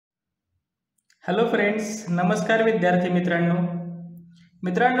Hello friends, नमस्कार विद्यार्थी मित्रांनो,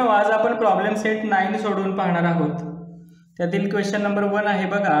 आज आपण प्रॉब्लेम सेट 9 सोडवून पाहणार आहोत. त्यातील क्वेश्चन नंबर 1 आहे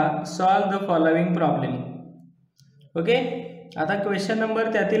बघा, solve the following problem. Okay, आता क्वेश्चन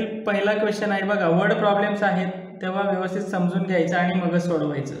नंबर त्यातील पहिला क्वेश्चन आहे बघा, वर्ड प्रॉब्लेम्स आहेत तेव्हा व्यवस्थित समजून घ्यायचं आणि मग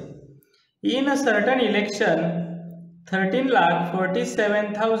सोडवायचं. In a certain election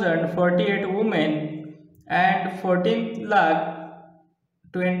 13,47,048 women and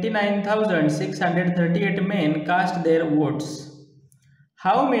 14,29,638 men cast their votes.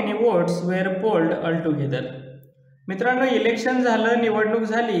 How many votes were polled altogether? मित्रांनो, इलेक्शन झालं, निवडणूक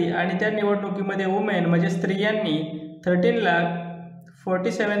झाली आणि त्या निवडणुकीमध्ये वुमेन म्हणजे स्त्रियांनी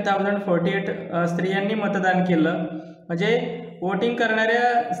 13,47,048 स्त्रियांनी मतदान केलं. म्हणजे वोटिंग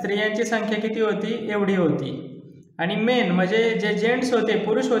करणाऱ्या स्त्रियांची संख्या किती होती? एवढी होती. आणि मेन म्हणजे जे जेंट्स होते,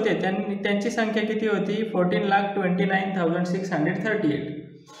 पुरुष होते, त्यांची संख्या किती होती? 14,29,638.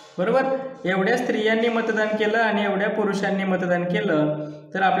 बरोबर. एवढ्या स्त्रियांनी मतदान केलं आणि एवढ्या पुरुषांनी मतदान केलं.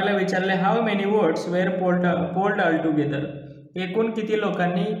 तर आपल्याला विचारले how many votes wear polled all together. एकूण किती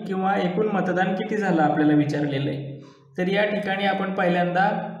लोकांनी किंवा एकूण मतदान किती झालं आपल्याला विचारलेलं आहे. तर या ठिकाणी आपण पहिल्यांदा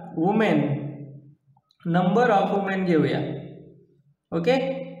वुमेन, नंबर ऑफ वुमेन घेऊया. ओके,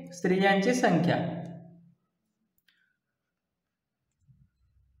 स्त्रियांची संख्या.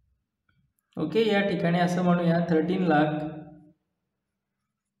 ओके, या ठिकाणी असं म्हणूया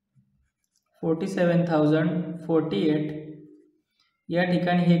 13,47,048. या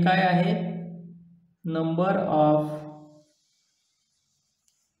ठिकाणी हे काय आहे? Number of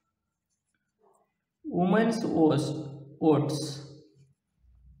women's votes.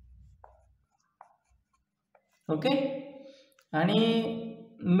 Okay, आणि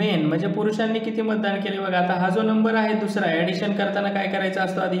मेन म्हणजे पुरुषांनी किती मतदान केले बघा. आता हा जो नंबर आहे दुसरा, ॲडिशन करताना काय करायचं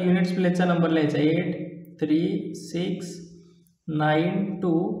असतं? आधी युनिट्स प्लेसचा नंबर लिहायचा. 8, 3, 6, 9,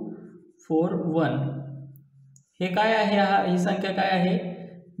 2, 4, 1. हे काय आहे? ही संख्या काय आहे?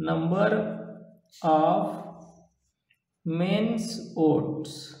 नंबर ऑफ मेन्स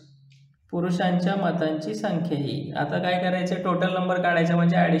वोट्स, पुरुषांच्या मतांची संख्या ही. आता काय करायचं? टोटल नंबर काढायचा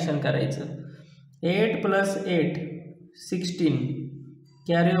म्हणजे ॲडिशन करायचं. 8 + 8 16,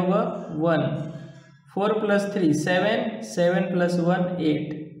 कॅरी ओव्हर 1. 4 + 3 7, 7 + 1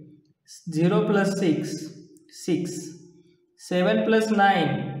 8, 0 + 6 6, 7 + 9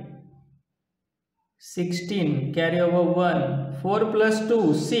 16, carry over 1. 4 +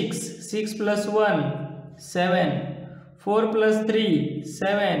 2 6, 6 + 1 7, 4 + 3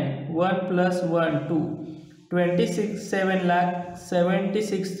 7, 1 + 1 2,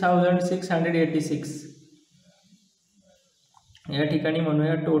 26,76,686. या ठिकाणी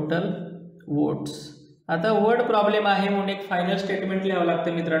म्हणूया टोटल वोट्स. आता वर्ड प्रॉब्लेम आहे म्हणून एक फायनल स्टेटमेंट लिहावं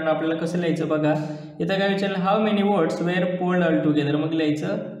लागतं मित्रांनो. आपल्याला कसं लिहायचं बघा. इथं काय विचारलं? How many votes wear polled all together. मग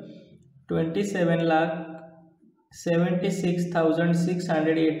लिहायचं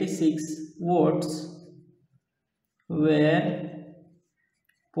 27,76,686 votes wear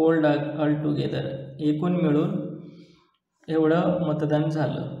polled all together. एकूण मिळून एवढं मतदान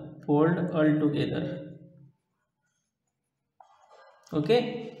झालं. Polled all together. ओके,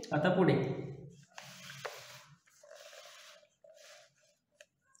 आता पुढे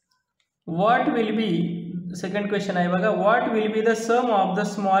what will be, second question आहे बघा. What will be the some of the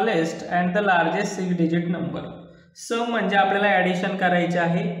smallest and the largest 6 digit number. सम म्हणजे आपल्याला ॲडिशन करायचे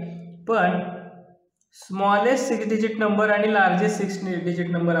आहे, पण स्मॉलेस्ट 6 डिजिट नंबर आणि लार्जेस्ट 6 डिजिट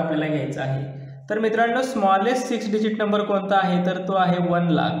नंबर आपल्याला घ्यायचा आहे. तर मित्रांनो, स्मॉलेस्ट 6 डिजिट नंबर कोणता आहे? तर तो आहे 1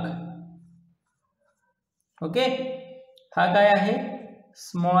 लाख. ओके, हा काय आहे?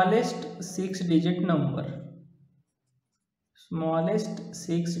 Smallest 6 digit number. Smallest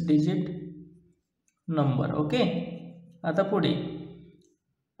 6 digit number. Okay, आता पुढे.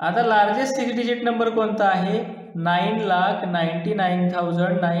 आता लार्जेस्ट 6 डिजिट नंबर कोणता आहे?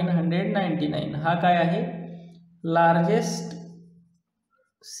 9,99,999. हा काय आहे? Largest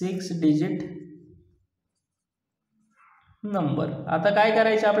 6 digit number. आता काय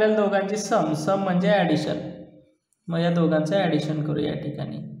करायचे आपल्याला? दोघांची सम म्हणजे ॲडिशन. मग या दोघांचं ॲडिशन करू. या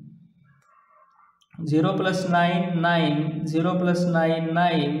ठिकाणी 0 + 9 9, 0 + 9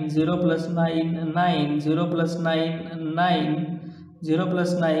 9, 0 + 9 9, 0 + 9 9, 0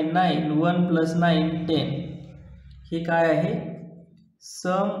 + 9 9, 1 + 9 10. हे काय आहे?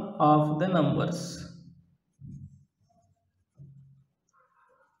 सम ऑफ द नंबर्स.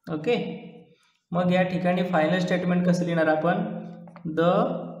 ओके, मग या ठिकाणी फायनल स्टेटमेंट कसं लिहिणार आपण? The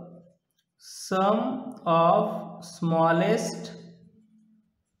some of smallest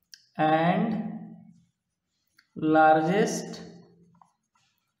and largest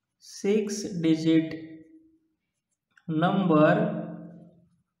 6 digit number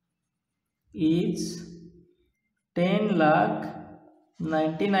is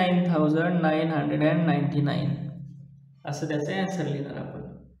 10,99,999 असं त्याचं आन्सर लिहिणार आपण.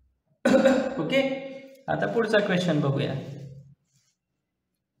 ओके, आता पुढचा क्वेश्चन बघूया.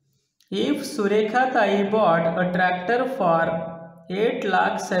 इफ सुरेखा ताई बॉट अ ट्रॅक्टर फॉर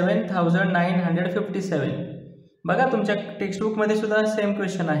 8,07,957, बघा तुमच्या टेक्स्टबुकमध्ये सुद्धा सेम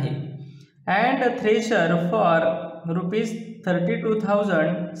क्वेश्चन आहे. And a thresher for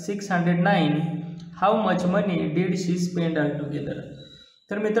 ₹32,609, how much money did she spend all together.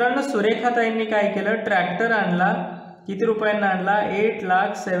 तर मित्रांनो, सुरेखाताईंनी काय केलं, ट्रॅक्टर आणला. किती रुपयांना आणला,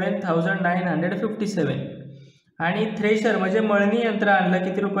 8,07,957. आणि थ्रेशर म्हणजे मळणी यंत्र आणलं.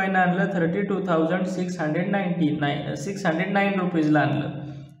 किती रुपयांना आणलं, 32,609 रुपीजला आणलं.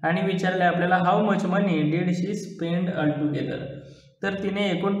 आणि विचारले आपल्याला how much money did she spend all together. तर तिने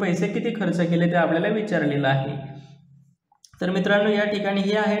एकूण पैसे किती खर्च केले ते आपल्याला विचारलेलं आहे. तर मित्रांनो, या ठिकाणी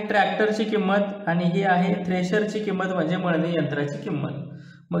ही आहे ट्रॅक्टरची किंमत आणि ही आहे थ्रेशरची किंमत म्हणजे मळणी यंत्राची किंमत.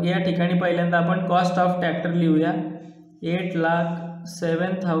 मग या ठिकाणी पहिल्यांदा आपण कॉस्ट ऑफ ट्रॅक्टर लिहूया.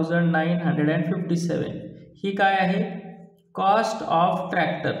 8,07,957 ही काय आहे, कॉस्ट ऑफ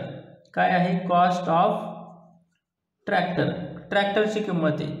ट्रॅक्टर. काय आहे, कॉस्ट ऑफ ट्रॅक्टर, ट्रॅक्टरची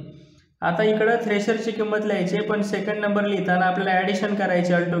किंमत आहे. आता इकडं थ्रेशरची किंमत लिहायची, पण सेकंड नंबर लिहिताना आपल्याला ॲडिशन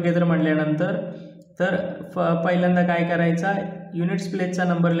करायची ऑल टुगेदर म्हटल्यानंतर. तर पहिल्यांदा काय करायचा, युनिट्स प्लेसचा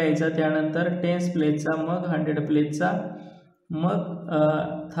नंबर लिहायचा, त्यानंतर टेन्स प्लेसचा, मग 100 प्लेसचा, मग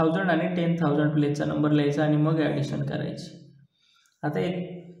 1000 आणि 10,000 प्लेसचा नंबर लिहायचा आणि मग ॲडिशन करायची. आता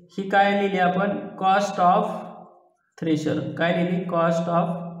ही काय लिहिली आपण, कॉस्ट ऑफ थ्रेशर. काय लिहिली, कॉस्ट ऑफ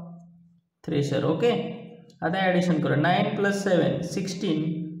थ्रेशर. ओके, आता ॲडिशन करू. 9 + 7 16,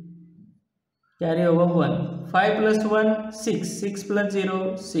 कॅरी ओव्हर 1. 5 + 1 6, 6 +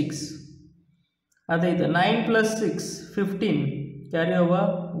 0 6. आता इथं 9 + 6 15, कॅरी ओव्हर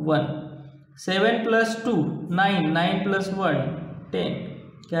 1. 7 + 2 9, 9 + 1 10,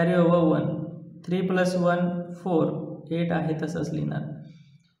 carry over 1. 3 + 1 4, 8 आहे तसंच लिहिणार.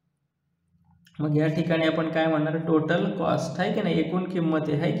 मग या ठिकाणी आपण काय म्हणणार, टोटल कॉस्ट आहे की नाही, एकूण किंमत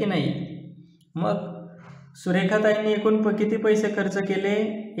आहे की नाही. मग सुरेखाताईंनी एकूण किती पैसे खर्च केले,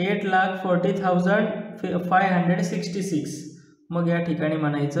 8,40,566. मग या ठिकाणी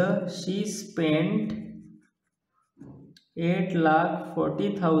म्हणायचं शी स्पेंट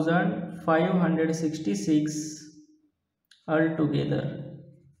 8,40,566 ऑल टुगेदर.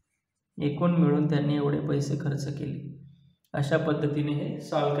 एकूण मिळून त्यांनी एवढे पैसे खर्च केले. अशा पद्धतीने हे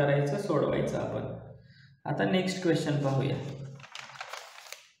सॉल्व करायचं, सोडवायचं आपण. आता नेक्स्ट क्वेश्चन पाहूया.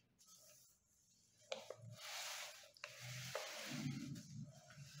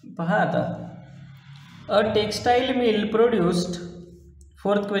 पहा आता, अ textile mill produced,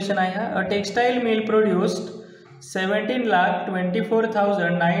 fourth question आहे हा. अ textile mill produced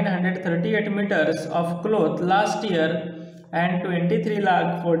 17,24,938 meters of cloth last year and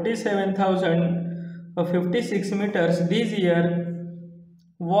 23,47,056 meters this year.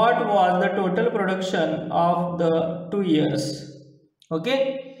 What was the total production of the 2 years? Okay,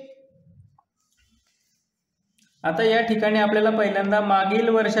 आता या ठिकाणी आपल्याला पहिल्यांदा मागील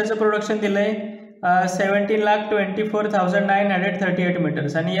वर्षाचं प्रोडक्शन दिलंय 17,24,938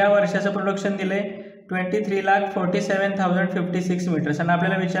 meters आणि या वर्षाचं प्रोडक्शन दिलंय 23,47,056 meters आणि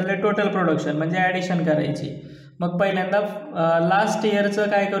आपल्याला विचारलंय टोटल प्रोडक्शन म्हणजे ॲडिशन करायची. मग पहिल्यांदा लास्ट इयरचं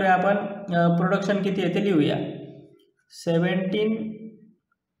काय करूया आपण, प्रोडक्शन किती आहे ते लिहूया.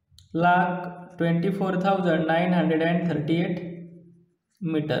 17,24,938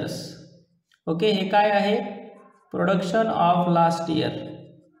 meters. ओके, हे काय आहे, production of last year,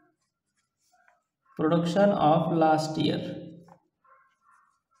 production of last year.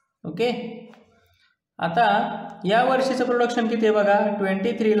 Okay, आता या वर्षीचं प्रोडक्शन किती आहे बघा,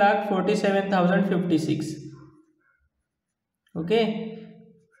 23,47,056. ओके,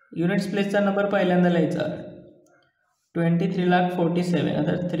 युनिट्स प्लेसचा नंबर पहिल्यांदा लिहायचा 23,47,000,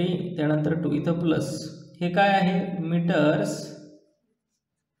 आता 3 त्यानंतर 2 इथं प्लस. हे काय आहे, मीटर्स.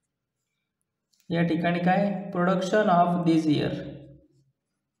 या ठिकाणी काय, प्रोडक्शन ऑफ दिस इयर.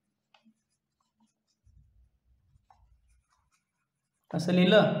 असं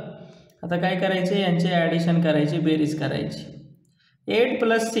लिहिलं. आता काय करायचे, यांचे ॲडिशन करायची, बेरीज करायची. 8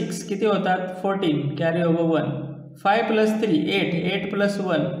 + 6 किती होतात, 14, carry over 1. 5 + 3 8, 8 +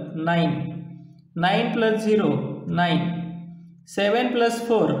 1 9, 9 + 0 9, 7 +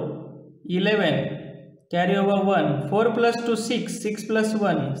 4 11, carry over 1. 4 + 2 6, 6 +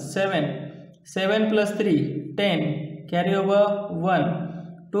 1 7, 7 + 3 10, carry over 1.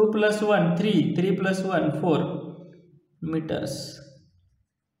 2 + 1 3, 3 + 1 4 meters.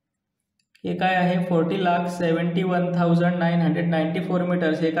 हे काय आहे 40,71,994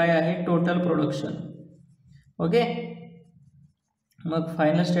 मीटर्स, हे काय आहे टोटल प्रोडक्शन. ओके, मग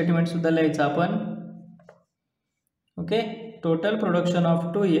फायनल स्टेटमेंट सुद्धा लिहायचं आपण. Okay, total production of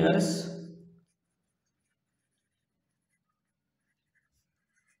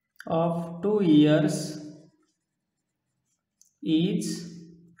 2 years is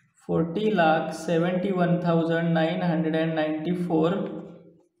 40,71,994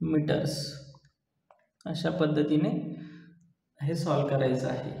 metres. अशा पद्धतीने हे सॉल्व करायचं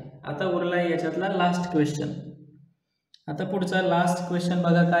आहे. आता उरला याच्यातला लास्ट क्वेश्चन. आता पुढचा लास्ट क्वेश्चन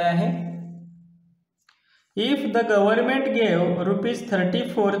बघा काय आहे. If the government gave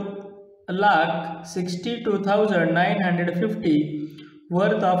 ₹34,62,950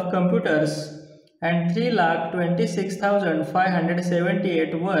 worth of computers and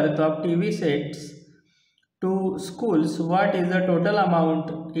 3,26,578 worth of TV sets to schools, what is the total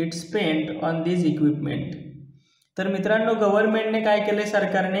amount it spent on these equipment? तर मित्रांनो, गव्हर्नमेंटने काय केले,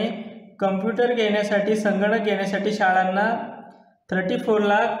 सरकारने कम्प्युटर घेण्यासाठी, संगणक घेण्यासाठी शाळांना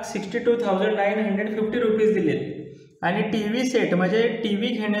 34,62,950 रुपीज दिले आणि TV सेट म्हणजे TV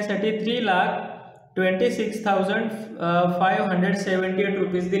घेण्यासाठी 3,26,578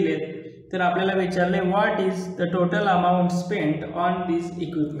 रुपीज दिले. तर आपल्याला विचारले what is the total amount spent on this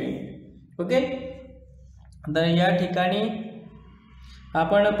equipment. Okay, तर या ठिकाणी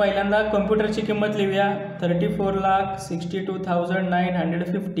आपण पहिल्यांदा कम्प्युटरची किंमत लिहूया.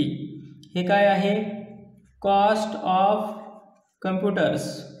 34,62,950 हे काय आहे, कॉस्ट ऑफ कम्प्युटर्स,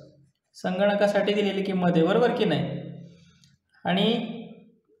 संगणकासाठी दिलेली किंमत आहे, बरोबर की नाही. आणि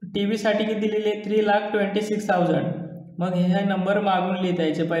TV साठी किती दिलेले 3,26,000. मग हे नंबर मागून लिहिता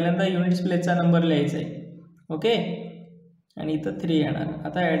यायचे. पहिल्यांदा युनिट्स प्लेसचा नंबर लिहायचा आहे. ओके, आणि इथं 3 येणार.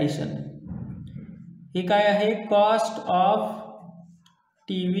 आता ॲडिशन, ही काय आहे, कॉस्ट ऑफ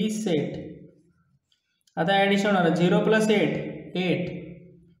TV सेट. आता ॲडिशन होणार 0 + 8 8,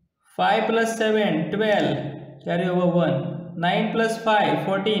 5 + 7 12, कॅरी ओव्हर 1, 9 + 5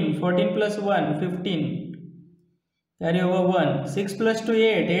 14, 14 + 1 15, कॅरी ओव्हर 1, 6 + 2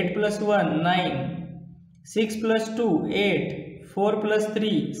 8, 8 + 1 9, 6 + 2 8, 4 +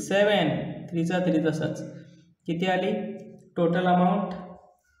 3 7, 3चा 3 तसाच. किती आली टोटल अमाऊंट,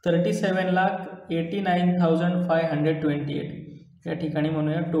 37,89,528. या ठिकाणी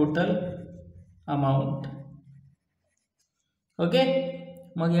म्हणूया टोटल अमाऊंट. ओके,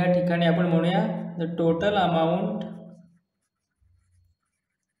 मग या ठिकाणी आपण म्हणूया the total amount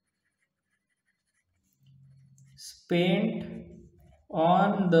spent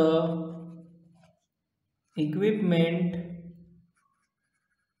on the equipment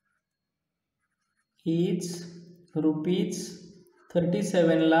is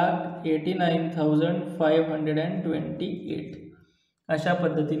 ₹37,89,528. अशा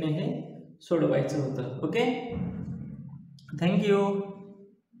पद्धतीने हे सोडवायचं होतं. Okay, thank you.